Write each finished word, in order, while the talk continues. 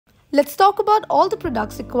Let's talk about all the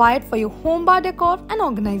products required for your home bar decor and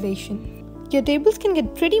organization. Your tables can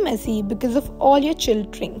get pretty messy because of all your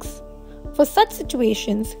chilled drinks. For such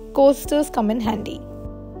situations, coasters come in handy.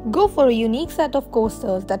 Go for a unique set of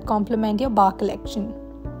coasters that complement your bar collection.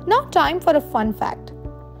 Now time for a fun fact.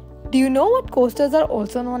 Do you know what coasters are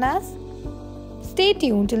also known as? Stay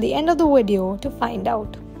tuned till the end of the video to find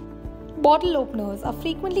out. Bottle openers are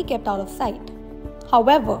frequently kept out of sight.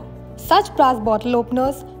 However, such brass bottle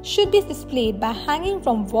openers should be displayed by hanging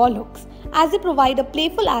from wall hooks as they provide a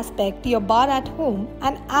playful aspect to your bar at home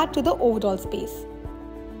and add to the overall space.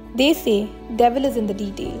 They say devil is in the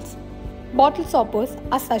details. Bottle stoppers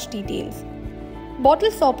are such details. Bottle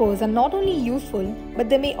stoppers are not only useful, but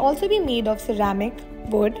they may also be made of ceramic,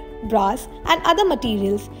 wood, brass and other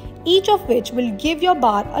materials, each of which will give your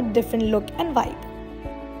bar a different look and vibe.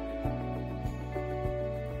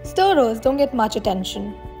 Stirrers don't get much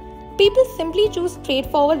attention. People simply choose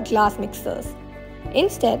straightforward glass mixers.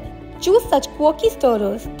 Instead, choose such quirky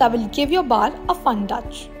stirrers that will give your bar a fun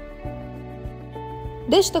touch.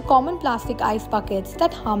 Ditch the common plastic ice buckets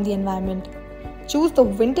that harm the environment. Choose the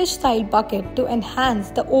vintage-style bucket to enhance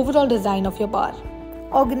the overall design of your bar.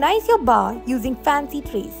 Organize your bar using fancy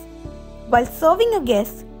trays. While serving your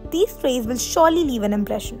guests, these trays will surely leave an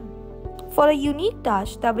impression. For a unique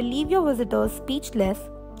touch that will leave your visitors speechless,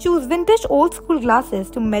 choose vintage old-school glasses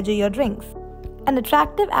to measure your drinks. An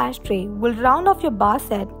attractive ashtray will round off your bar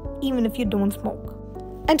set even if you don't smoke.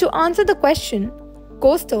 And to answer the question,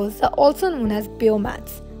 coasters are also known as beer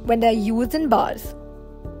mats when they are used in bars.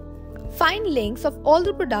 Find links of all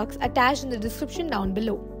the products attached in the description down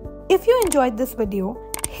below. If you enjoyed this video,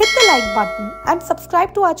 hit the like button and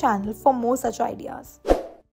subscribe to our channel for more such ideas.